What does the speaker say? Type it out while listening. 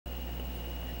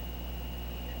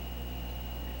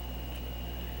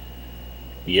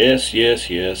Yes, yes,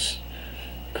 yes.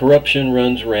 Corruption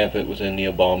runs rampant within the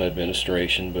Obama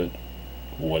administration, but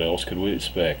what else could we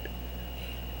expect?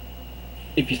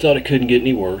 If you thought it couldn't get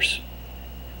any worse,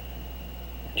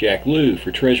 Jack Lew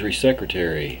for Treasury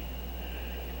Secretary.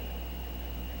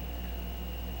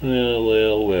 Well,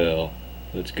 well, well.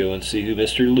 Let's go and see who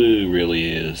Mr. Lew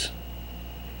really is.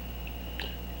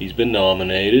 He's been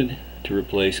nominated to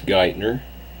replace Geithner.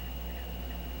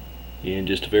 In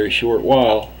just a very short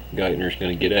while, Geithner's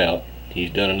going to get out. He's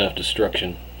done enough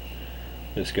destruction.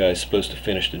 This guy's supposed to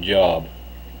finish the job.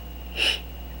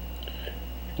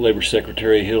 Labor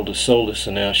Secretary Hilda Solis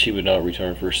announced she would not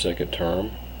return for a second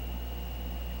term.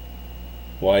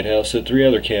 White House said 3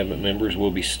 other cabinet members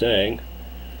will be staying.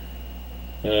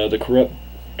 The corrupt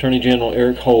Attorney General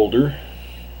Eric Holder,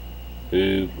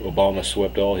 who Obama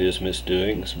swept all his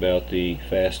misdoings about the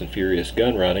Fast and Furious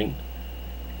gun running,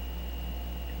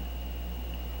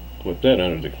 swept that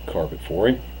under the carpet for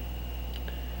him.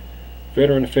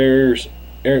 Veteran Affairs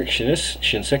Eric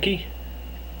Shinseki,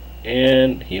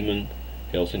 and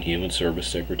Health and Human Service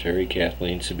Secretary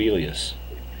Kathleen Sebelius.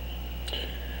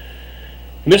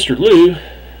 Mr. Lew,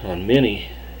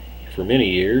 for many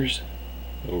years,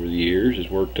 over the years, has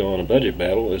worked on a budget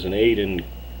battle as an aide in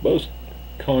both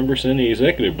Congress and the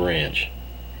executive branch.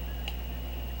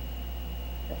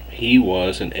 He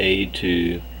was an aide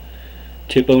to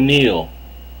Tip O'Neill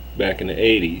back in the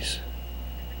 80s,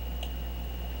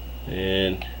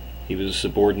 and he was a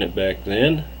subordinate back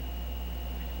then.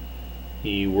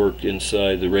 He worked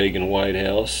inside the Reagan White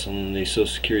House on the Social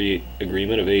Security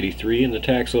Agreement of '83 and the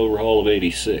tax overhaul of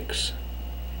 '86.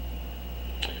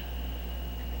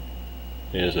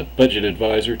 As a budget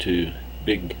advisor to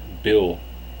Big Bill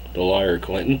the Liar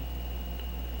Clinton,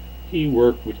 he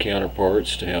worked with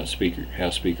counterparts to House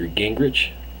Speaker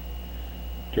Gingrich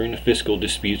during the fiscal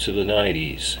disputes of the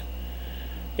 90s.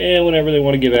 And whenever they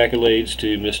want to give accolades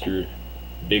to Mr.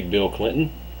 Big Bill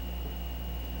Clinton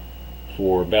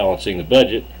for balancing the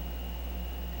budget,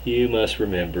 you must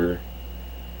remember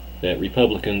that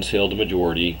Republicans held a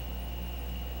majority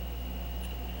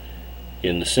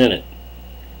in the Senate,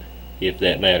 if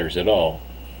that matters at all,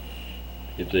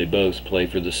 if they both play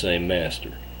for the same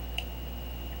master.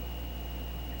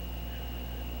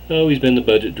 Oh, he's been the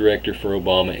budget director for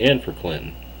Obama and for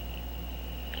Clinton.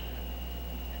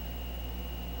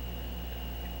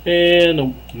 And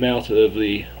the mouth of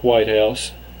the White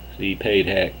House, the paid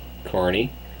hack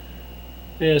Carney,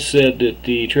 has said that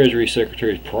the Treasury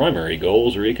Secretary's primary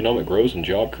goals are economic growth and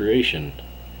job creation.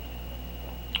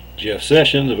 Jeff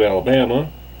Sessions of Alabama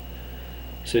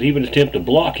said he would attempt to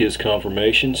block his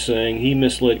confirmation, saying he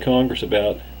misled Congress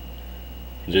about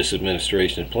this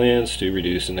administration's plans to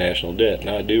reduce the national debt. And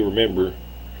I do remember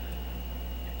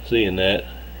seeing that,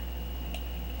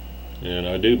 and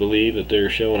I do believe that they're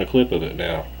showing a clip of it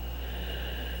now.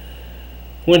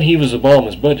 When he was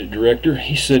Obama's budget director,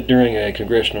 he said during a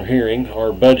congressional hearing,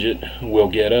 "Our budget will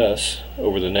get us,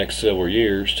 over the next several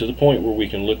years, to the point where we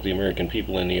can look the American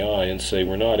people in the eye and say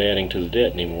we're not adding to the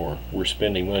debt anymore. We're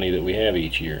spending money that we have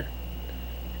each year."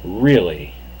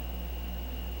 Really?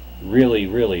 Really,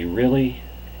 really, really?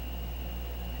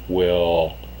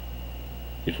 Well,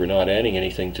 if we're not adding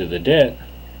anything to the debt,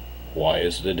 why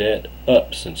is the debt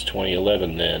up since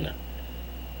 2011 then,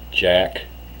 Jack?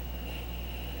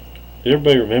 Did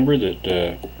everybody remember that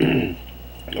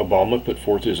Obama put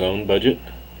forth his own budget?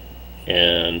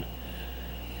 And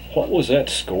what was that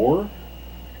score?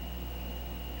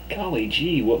 Golly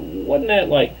gee, wasn't that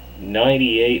like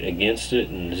 98 against it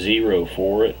and 0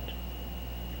 for it?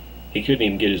 He couldn't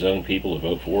even get his own people to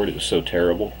vote for it. It was so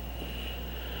terrible.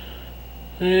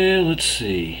 Let's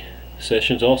see.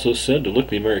 Sessions also said to look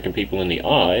the American people in the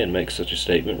eye and make such a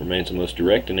statement remains the most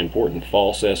direct and important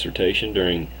false assertion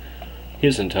during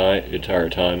his entire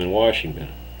time in Washington.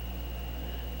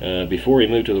 Before he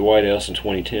moved to the White House in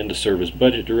 2010 to serve as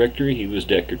budget director, he was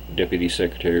Deputy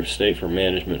Secretary of State for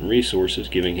Management and Resources,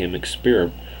 giving him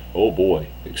experience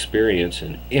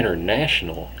in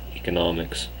international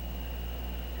economics.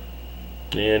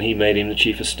 And he made him the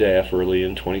Chief of Staff early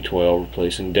in 2012,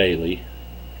 replacing Daley.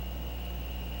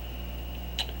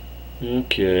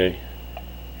 Okay,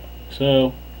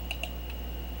 so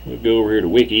we'll go over here to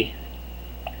Wiki.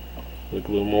 Look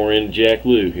a little more into Jack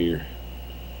Lew here.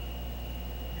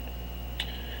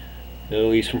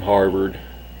 Oh, he's from Harvard.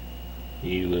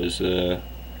 He was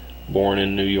born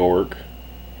in New York.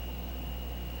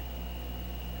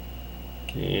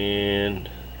 And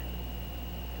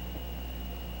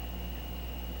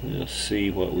let's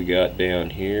see what we got down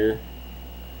here.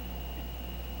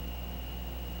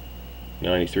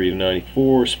 93 to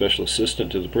 94, Special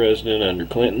Assistant to the President under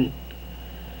Clinton.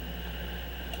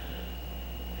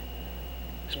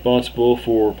 responsible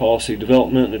for policy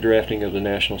development and the drafting of the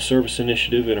National Service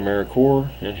Initiative and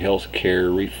AmeriCorps and health care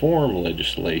reform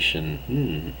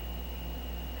legislation.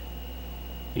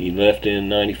 He left in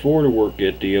 '94 to work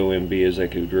at the OMB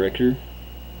Executive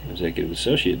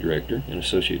Associate Director, and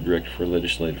Associate Director for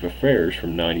Legislative Affairs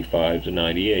from '95 to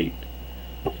 '98.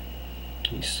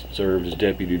 He served as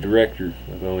Deputy Director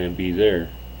of OMB there.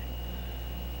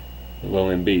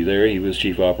 He was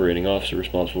Chief Operating Officer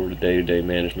responsible for the day-to-day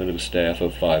management of a staff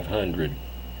of 500.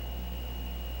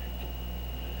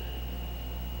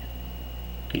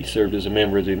 He served as a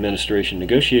member of the administration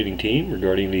negotiating team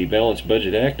regarding the Balanced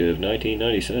Budget Act of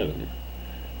 1997.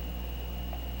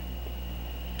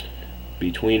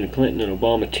 Between the Clinton and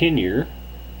Obama tenure,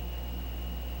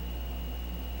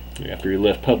 after he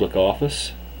left public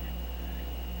office,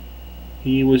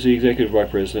 he was the Executive Vice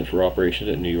President for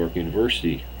Operations at New York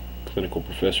University, Clinical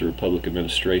Professor of Public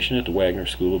Administration at the Wagner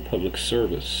School of Public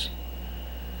Service.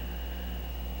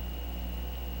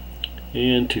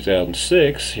 In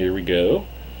 2006, here we go.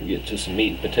 We get to some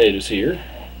meat and potatoes here.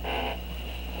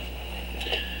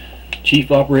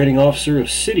 Chief Operating Officer of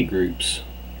Citigroup's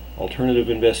Alternative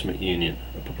Investment Union,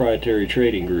 a proprietary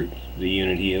trading group. The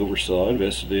unit he oversaw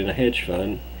invested in a hedge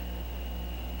fund.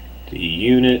 The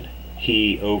unit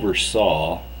he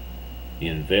oversaw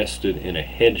invested in a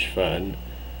hedge fund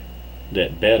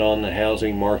that bet on the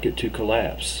housing market to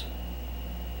collapse.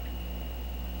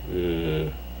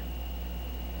 Am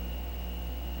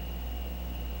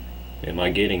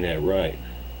I getting that right?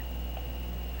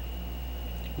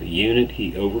 The unit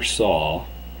he oversaw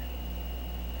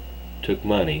took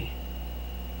money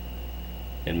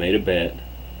and made a bet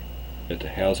that the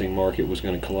housing market was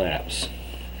going to collapse.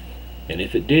 And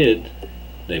if it did,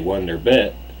 they won their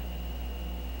bet.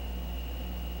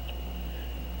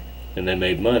 And they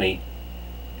made money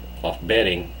off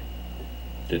betting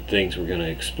that things were going to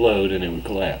explode and it would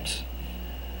collapse.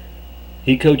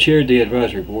 He co-chaired the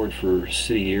advisory board for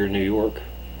City here in New York.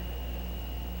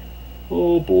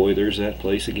 Oh boy, there's that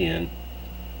place again.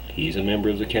 He's a member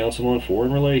of the Council on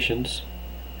Foreign Relations,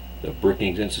 the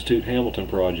Brookings Institute Hamilton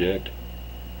Project,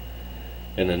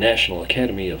 and the National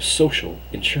Academy of Social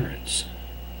Insurance.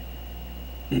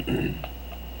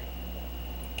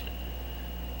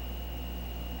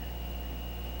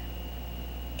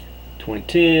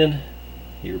 2010,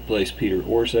 he replaced Peter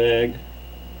Orszag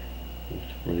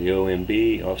for the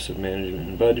OMB, Office of Management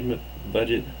and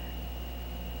Budget.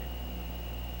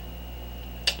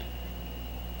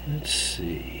 Let's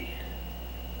see.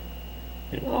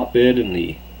 An op-ed in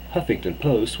the Huffington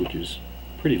Post, which is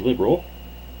pretty liberal,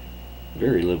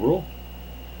 very liberal.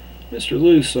 Mr.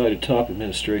 Liu cited top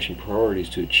administration priorities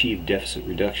to achieve deficit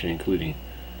reduction, including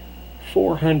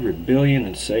 $400 billion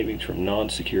in savings from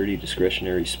non-security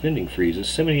discretionary spending freezes,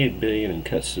 $78 billion in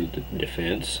cuts to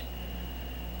defense,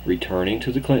 returning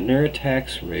to the Clinton-era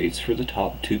tax rates for the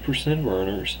top 2% of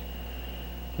earners,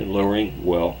 and lowering,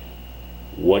 well,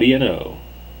 what do you know,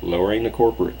 lowering the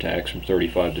corporate tax from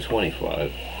 35 to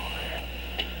 25.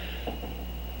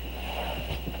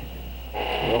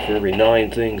 Well, for every 9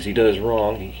 things he does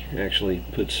wrong, he actually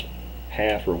puts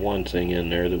half or one thing in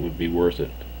there that would be worth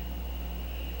it.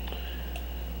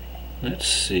 Let's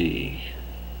see.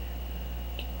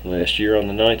 Last year on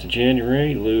the 9th of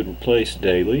January, Liu had replaced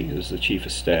Daley as the Chief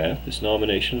of Staff. His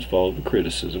nomination was followed with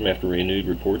criticism after renewed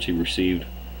reports he received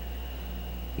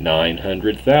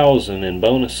 $900,000 in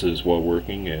bonuses while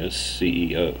working as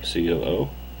COO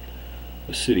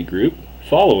of Citigroup,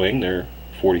 following their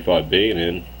 $45 billion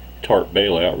in TARP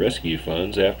bailout rescue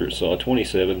funds after it saw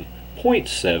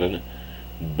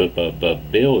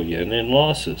 $27.7 billion in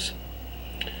losses.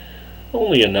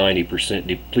 Only a 90%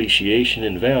 depreciation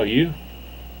in value.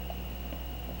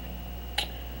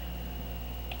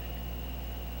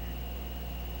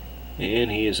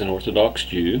 And he is an Orthodox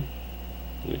Jew,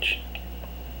 which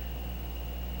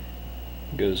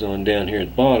goes on down here at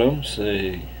the bottom,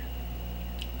 say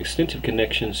extensive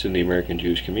connections to the American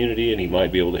Jewish community, and he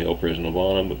might be able to help President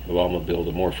Obama build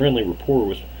a more friendly rapport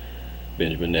with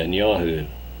Benjamin Netanyahu.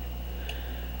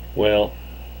 Well,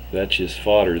 that's just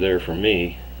fodder there for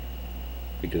me,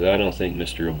 because I don't think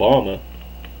Mr. Obama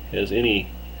has any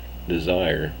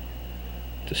desire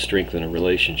to strengthen a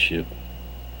relationship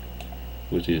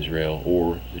with Israel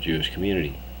or the Jewish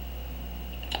community.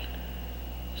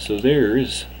 So there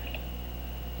is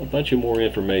a bunch of more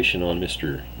information on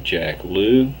Mr. Jack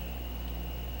Liu,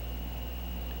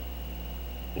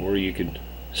 or you could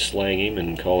slang him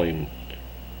and call him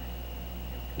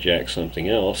Jack something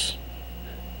else.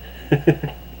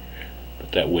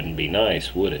 But that wouldn't be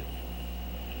nice, would it?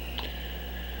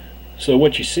 So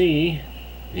what you see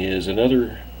is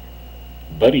another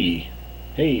buddy.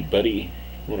 Hey buddy,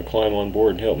 Want to climb on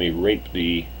board and help me rape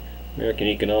the American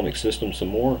economic system some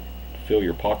more? Fill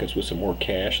your pockets with some more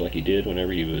cash like he did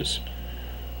whenever he was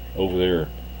over there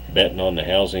betting on the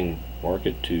housing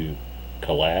market to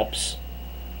collapse?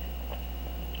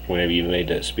 Whenever you made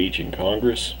that speech in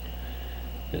Congress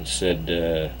and said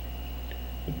the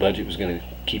budget was going to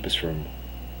keep us from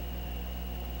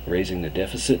raising the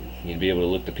deficit, you'd be able to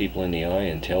look the people in the eye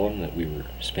and tell them that we were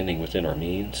spending within our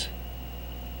means.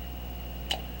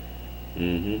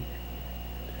 And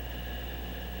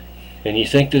you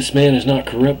think this man is not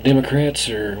corrupt Democrats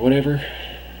or whatever?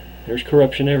 There's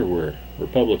corruption everywhere.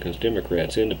 Republicans,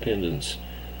 Democrats, Independents,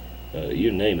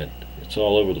 you name it. It's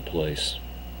all over the place.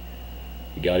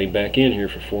 You got him back in here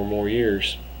for 4 more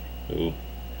years. So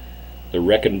the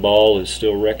wrecking ball is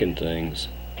still wrecking things.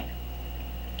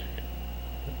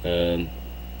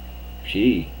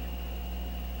 Gee,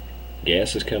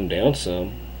 gas has come down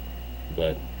some,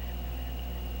 but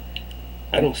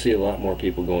I don't see a lot more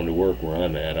people going to work where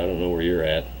I'm at. I don't know where you're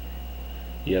at.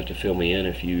 You have to fill me in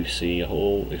if you see a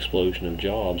whole explosion of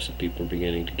jobs that people are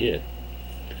beginning to get.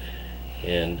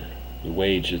 And the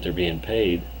wage that they're being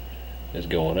paid is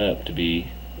going up to be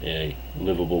a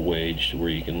livable wage to where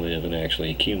you can live and actually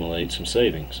accumulate some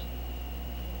savings.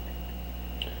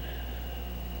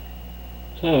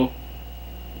 So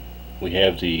we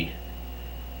have the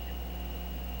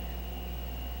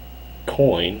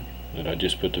coin that I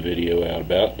just put the video out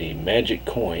about, the magic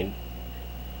coin.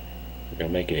 We're going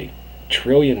to make a $1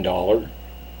 trillion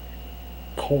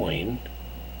coin,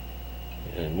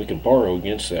 and we can borrow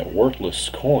against that worthless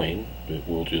coin, but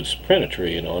we'll just print $1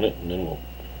 trillion on it, and then we'll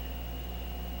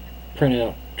print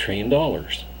out $1 trillion.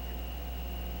 And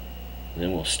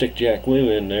then we'll stick Jack Lou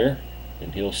in there,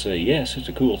 and he'll say, yes, it's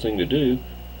a cool thing to do,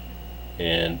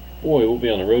 and boy, we'll be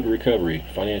on the road to recovery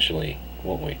financially,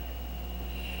 won't we?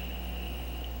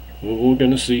 Well, we're going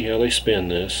to see how they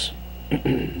spend this.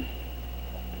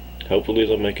 Hopefully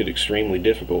they'll make it extremely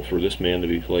difficult for this man to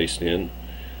be placed in,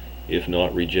 if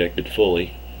not rejected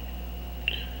fully.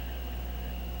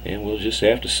 And we'll just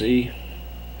have to see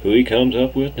who he comes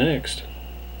up with next.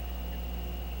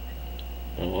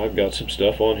 Well, I've got some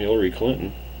stuff on Hillary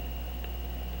Clinton.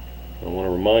 I want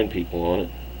to remind people on it,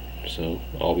 so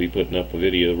I'll be putting up a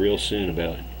video real soon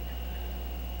about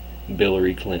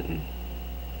Hillary Clinton.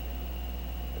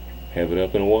 Have it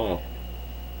up in a while.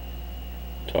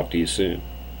 Talk to you soon.